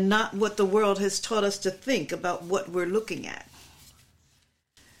and not what the world has taught us to think about what we're looking at.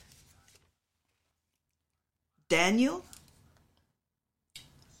 Daniel,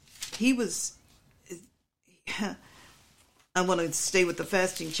 he was, I want to stay with the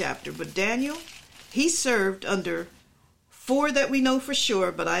fasting chapter, but Daniel, he served under 4 that we know for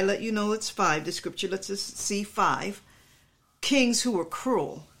sure, but I let you know it's 5. The scripture lets us see 5 kings who were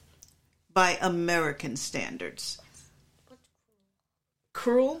cruel by American standards.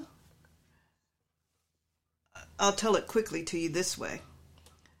 Cruel? I'll tell it quickly to you this way.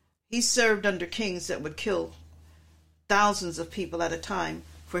 He served under kings that would kill thousands of people at a time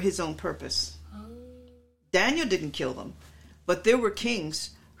for his own purpose. Daniel didn't kill them, but there were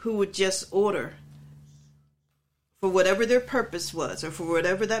kings who would just order for whatever their purpose was or for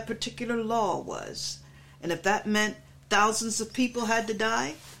whatever that particular law was. And if that meant thousands of people had to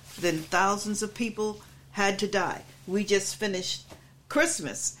die, then thousands of people had to die. We just finished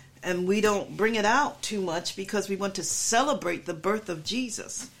Christmas, and we don't bring it out too much because we want to celebrate the birth of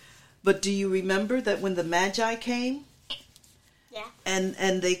Jesus. But do you remember that when the Magi came? Yeah.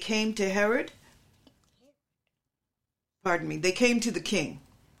 And they came to Herod? Pardon me. They came to the king.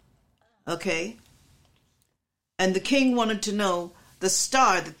 Okay? And the king wanted to know the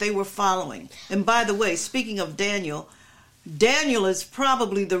star that they were following. And by the way, speaking of Daniel, Daniel is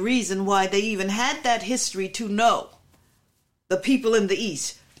probably the reason why they even had that history to know. The people in the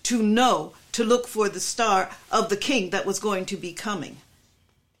east, to know, to look for the star of the king that was going to be coming.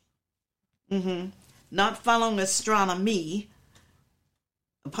 Not following astronomy,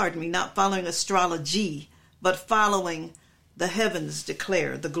 not following astrology, but following the heavens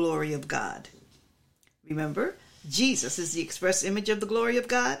declare the glory of God. Remember, Jesus is the express image of the glory of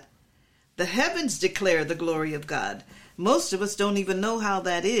God. The heavens declare the glory of God. Most of us don't even know how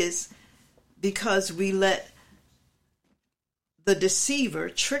that is because we let the deceiver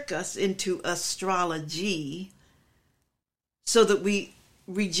trick us into astrology so that we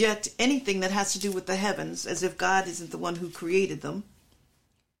reject anything that has to do with the heavens as if God isn't the one who created them.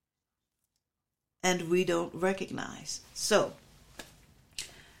 And we don't recognize. So,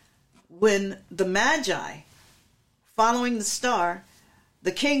 when the Magi, following the star,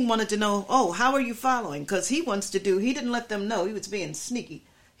 the king wanted to know, oh, how are you following? Because he didn't let them know. He was being sneaky.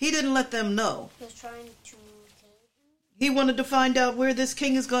 He didn't let them know. He was trying to... He wanted to find out where this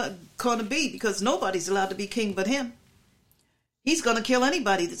king is going to be because nobody's allowed to be king but him. He's going to kill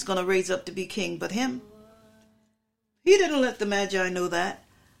anybody that's going to raise up to be king but him. He didn't let the Magi know that.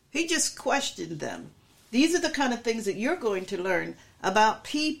 He just questioned them. These are the kind of things that you're going to learn about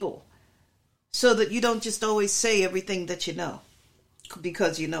people so that you don't just always say everything that you know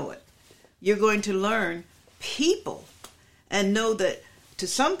because you know it. You're going to learn people and know that to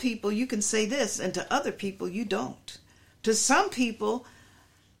some people you can say this and to other people you don't. To some people,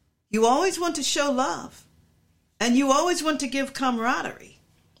 you always want to show love and you always want to give camaraderie.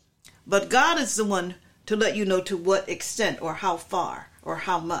 But God is the one to let you know to what extent or how far or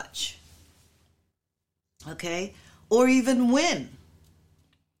how much. Okay? Or even when.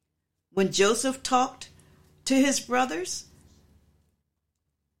 When Joseph talked to his brothers,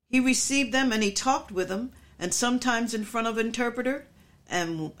 he received them and he talked with them, and sometimes in front of an interpreter,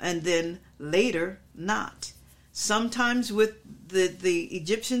 and then later not. Sometimes with the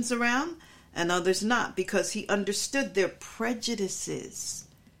Egyptians around, and others not, because he understood their prejudices.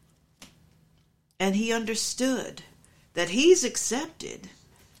 And he understood that he's accepted,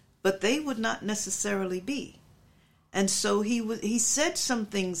 but they would not necessarily be. And so he said some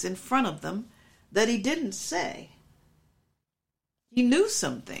things in front of them that he didn't say. He knew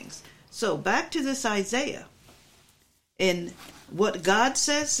some things. So back to this Isaiah. in what God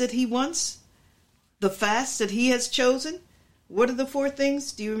says that he wants, the fast that he has chosen. What are the 4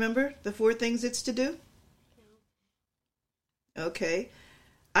 things? Do you remember the 4 things it's to do? Okay.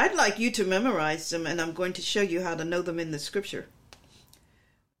 I'd like you to memorize them, and I'm going to show you how to know them in the scripture.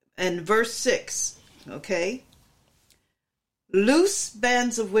 And verse 6, okay? Loose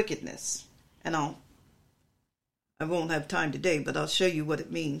bands of wickedness. And I won't have time today, but I'll show you what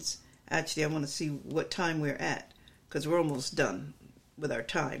it means. Actually, I want to see what time we're at, because we're almost done with our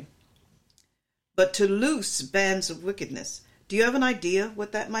time. But to loose bands of wickedness. Do you have an idea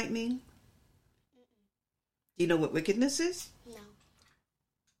what that might mean? Do you know what wickedness is? No.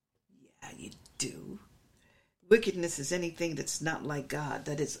 Yeah, you do. Wickedness is anything that's not like God,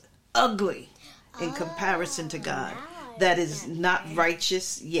 that is ugly in comparison to God, that is not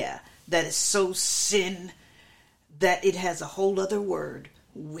righteous, that is so sin that it has a whole other word,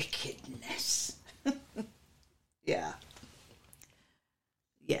 wickedness. Yeah.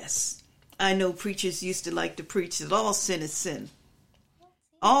 Yes. I know preachers used to like to preach that all sin is sin.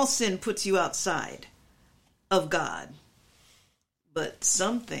 All sin puts you outside of God. But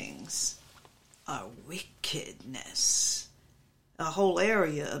some things are wickedness. A whole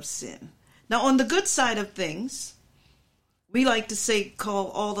area of sin. Now, on the good side of things, we like to call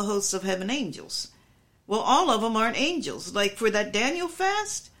all the hosts of heaven angels. Well, all of them aren't angels. Like for that Daniel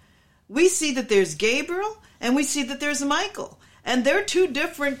fast, we see that there's Gabriel and we see that there's Michael. And they're 2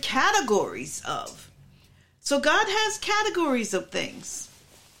 different categories of. So God has categories of things.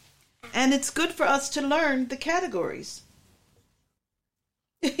 And it's good for us to learn the categories.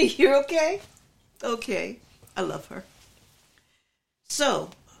 You're okay? Okay. I love her.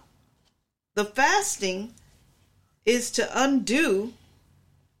 So, the fasting is to undo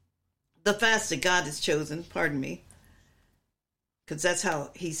the fast that God has chosen, pardon me, because that's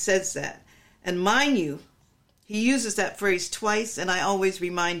how he says that. And mind you, he uses that phrase twice, and I always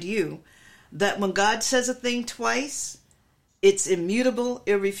remind you that when God says a thing twice, it's immutable,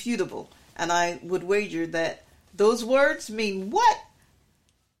 irrefutable. And I would wager that those words mean what?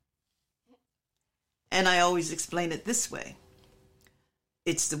 And I always explain it this way.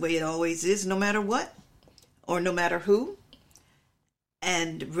 It's the way it always is, no matter what, or no matter who.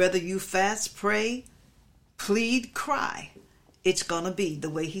 And whether you fast, pray, plead, cry, it's going to be the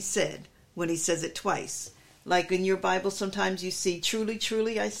way he said when he says it twice. Like in your Bible, sometimes you see, truly,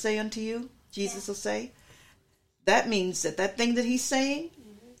 truly, I say unto you, Jesus will say. That means that thing that he's saying,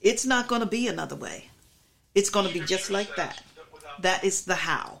 it's not going to be another way. It's going to be just like that. That is the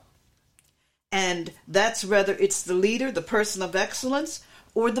how. And that's whether it's the leader, the person of excellence,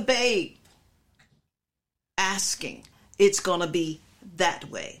 or the babe asking. It's going to be that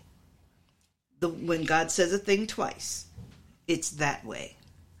way. When God says a thing twice, it's that way.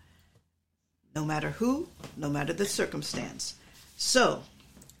 No matter who, no matter the circumstance. So,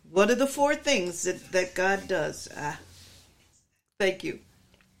 what are the 4 things that God does? Thank you.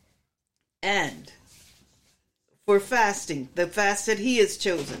 And for fasting, the fast that he has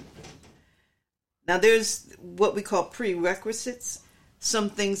chosen. Now, there's what we call prerequisites, some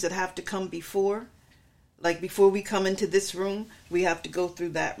things that have to come before. Like before we come into this room, we have to go through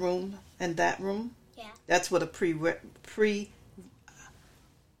that room and that room. Yeah. That's what a prerequisite.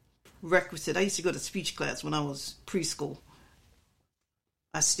 I used to go to speech class when I was preschool.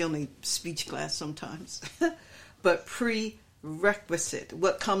 I still need speech class sometimes. But prerequisite,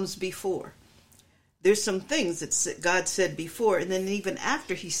 what comes before. There's some things that God said before, and then even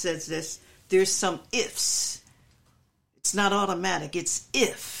after he says this, there's some ifs. It's not automatic, it's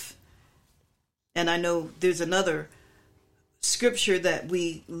if. And I know there's another scripture that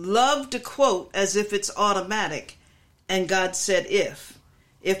we love to quote as if it's automatic, and God said if.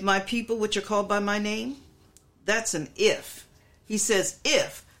 If my people, which are called by my name, that's an if. He says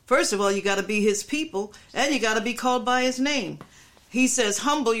if. First of all, you got to be his people, and you got to be called by his name. He says,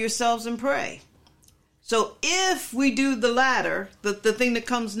 humble yourselves and pray. So if we do the latter, the thing that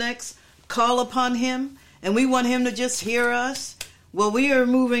comes next, call upon him, and we want him to just hear us, well, we are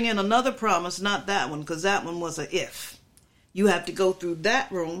moving in another promise, not that one, because that one was a if. You have to go through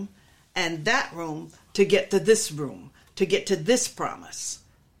that room and that room to get to this room, to get to this promise.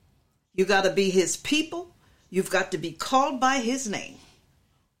 You got to be his people. You've got to be called by his name.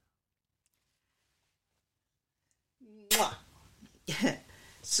 Mwah.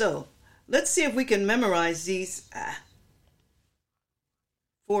 So, let's see if we can memorize these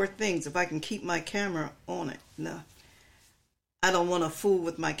 4 things, if I can keep my camera on it. No, I don't want to fool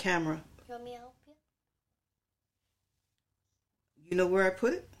with my camera. You want me to help you? You know where I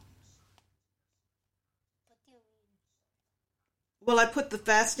put it? Well, I put the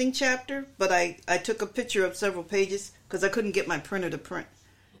fasting chapter, but I took a picture of several pages because I couldn't get my printer to print.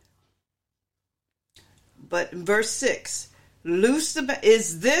 But in verse 6, loose the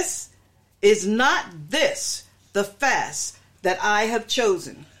is not this the fast that I have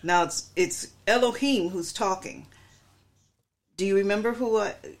chosen? Now it's Elohim who's talking. Do you remember who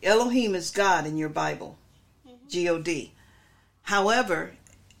Elohim is? God in your Bible, G-O-D. However,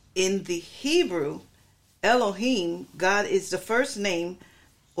 in the Hebrew, Elohim, God is the first name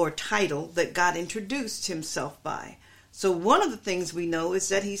or title that God introduced himself by. So one of the things we know is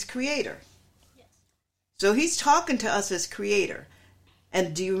that he's creator. Yes. So he's talking to us as creator.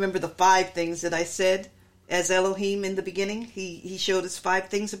 And do you remember the 5 things that I said as Elohim in the beginning? He showed us 5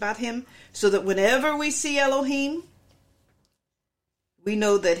 things about him, so that whenever we see Elohim, we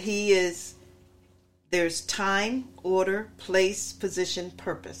know that there's time, order, place, position,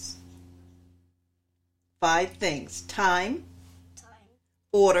 purpose. 5 things: time,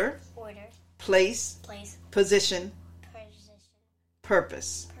 order, place, position,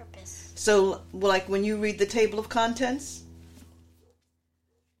 purpose. So, like when you read the table of contents,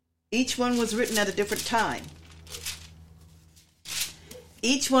 each one was written at a different time.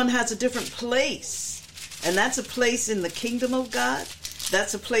 Each one has a different place, and that's a place in the kingdom of God.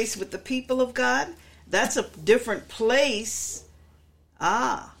 That's a place with the people of God. That's a different place.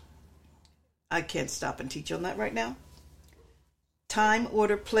 I can't stop and teach on that right now. Time,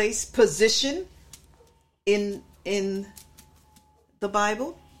 order, place, position in the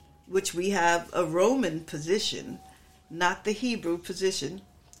Bible, which we have a Roman position, not the Hebrew position,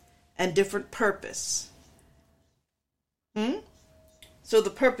 and different purpose. So the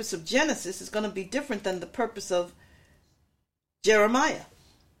purpose of Genesis is going to be different than the purpose of Jeremiah.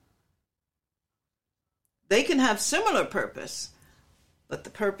 They can have similar purpose, but the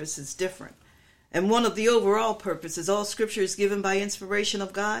purpose is different. And one of the overall purposes, all scripture is given by inspiration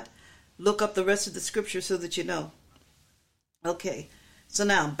of God. Look up the rest of the scripture so that you know. Okay, so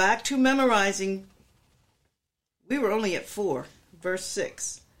now back to memorizing. We were only at 4, verse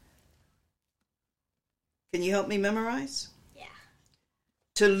 6. Can you help me memorize? Yeah.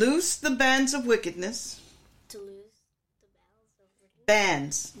 To loose the bands of wickedness. To loose the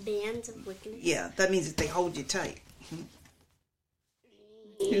bands of wickedness. Bands of wickedness. Yeah, that means that they hold you tight.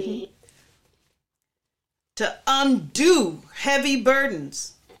 To undo heavy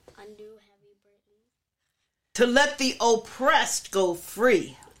burdens. To let the oppressed go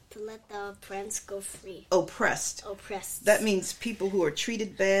free. To let the oppressed go free. Oppressed. That means people who are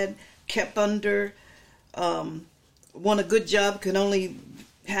treated bad, kept under, want a good job, can only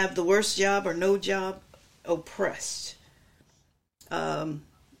have the worst job or no job. Oppressed.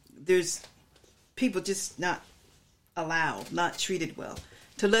 There's people just not allowed, not treated well.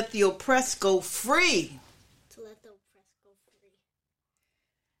 To let the oppressed go free. To let the oppressed go free.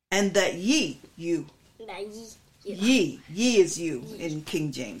 And that ye, you. That ye. Ye is you in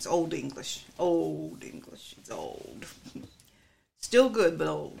King James. Old English. It's old. Still good, but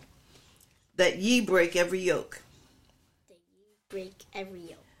old. That ye break every yoke. That ye break every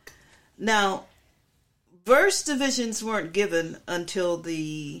yoke. Now, verse divisions weren't given until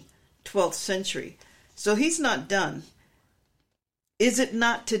the 12th century. So he's not done. Is it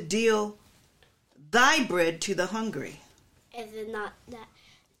not to deal thy bread to the hungry? Is it not that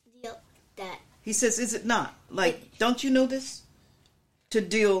deal that? He says, is it not? Like, don't you know this? To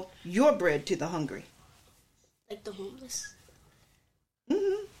deal your bread to the hungry. Like the homeless?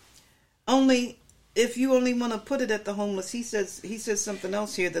 Mm-hmm. Only, if you only want to put it at the homeless, he says something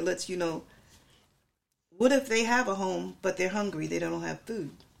else here that lets you know, what if they have a home, but they're hungry, they don't have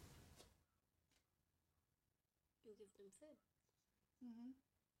food? You give them food. Mm-hmm.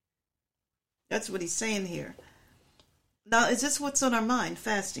 That's what he's saying here. Now, is this what's on our mind?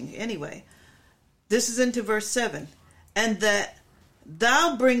 Fasting. Anyway, this is into verse 7. And that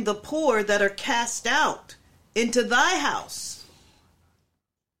thou bring the poor that are cast out into thy house.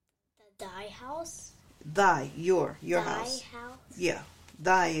 Thy house? Thy, your thy house. House? Yeah.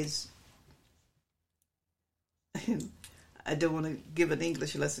 Thy is... I don't want to give an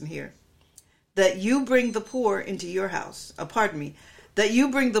English lesson here. That you bring the poor into your house. Pardon me. That you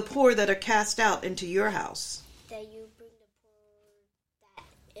bring the poor that are cast out into your house. That you bring the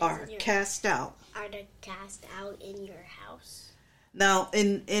poor that are cast out. Are they cast out in your house? Now,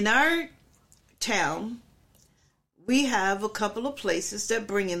 in our town, we have a couple of places that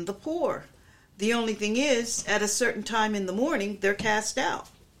bring in the poor. The only thing is, at a certain time in the morning, they're cast out.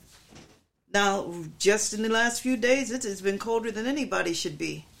 Now, just in the last few days, it has been colder than anybody should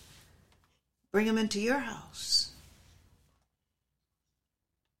be. Bring them into your house.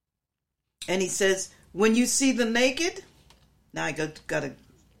 And he says, when you see the naked, Now I got to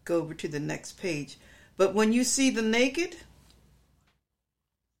go over to the next page. But when you see the naked,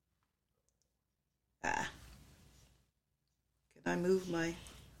 can I move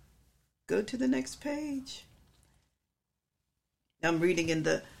go to the next page? I'm reading in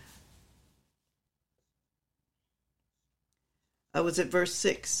I was at verse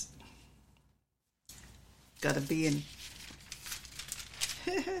 6. Got to be in,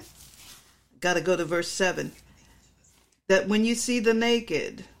 got to go to verse 7. That when you see the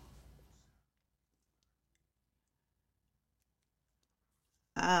naked,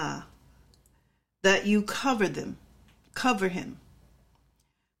 that you cover him.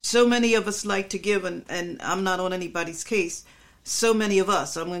 So many of us like to give, and I'm not on anybody's case, so many of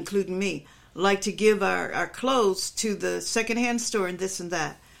us, I'm including me, like to give our clothes to the secondhand store and this and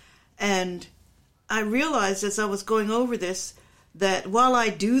that. And I realized as I was going over this, that while I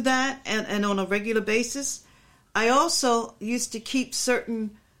do that and on a regular basis, I also used to keep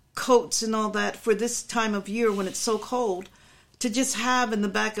certain coats and all that for this time of year when it's so cold, to just have in the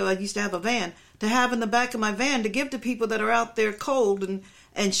back of, I used to have a van, to have in the back of my van to give to people that are out there cold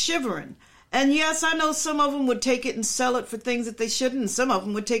and shivering. And yes, I know some of them would take it and sell it for things that they shouldn't, and some of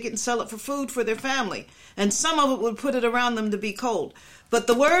them would take it and sell it for food for their family, and some of it would put it around them to be cold. But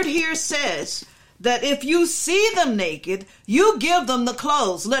the word here says that if you see them naked, you give them the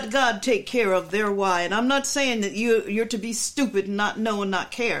clothes. Let God take care of their why. And I'm not saying that you're to be stupid and not know and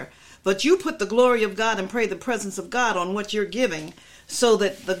not care, but you put the glory of God and pray the presence of God on what you're giving, so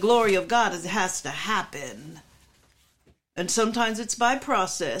that the glory of God has to happen. And sometimes it's by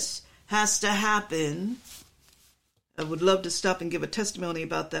process, has to happen. I would love to stop and give a testimony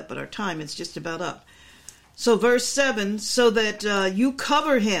about that, but our time is just about up. So verse 7, so that you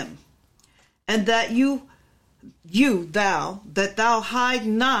cover him, and that thou hide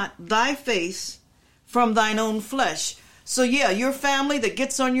not thy face from thine own flesh. So yeah, your family that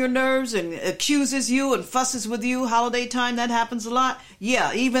gets on your nerves and accuses you and fusses with you, holiday time, that happens a lot.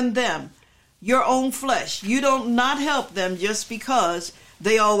 Yeah, even them, your own flesh. You don't not help them just because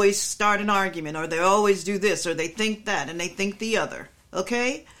they always start an argument, or they always do this, or they think that, and they think the other.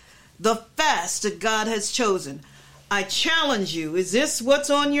 Okay? The fast that God has chosen. I challenge you, is this what's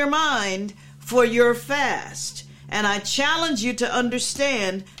on your mind for your fast? And I challenge you to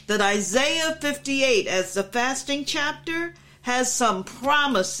understand that Isaiah 58, as the fasting chapter, has some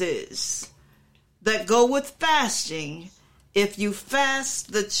promises that go with fasting if you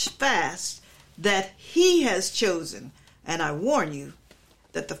fast the fast that he has chosen. And I warn you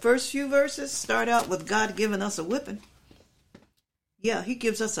that the first few verses start out with God giving us a whipping. Yeah, he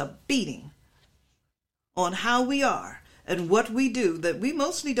gives us a beating on how we are and what we do that we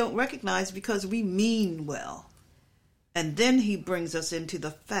mostly don't recognize because we mean well. And then he brings us into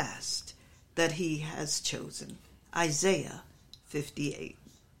the fast that he has chosen. Isaiah 58.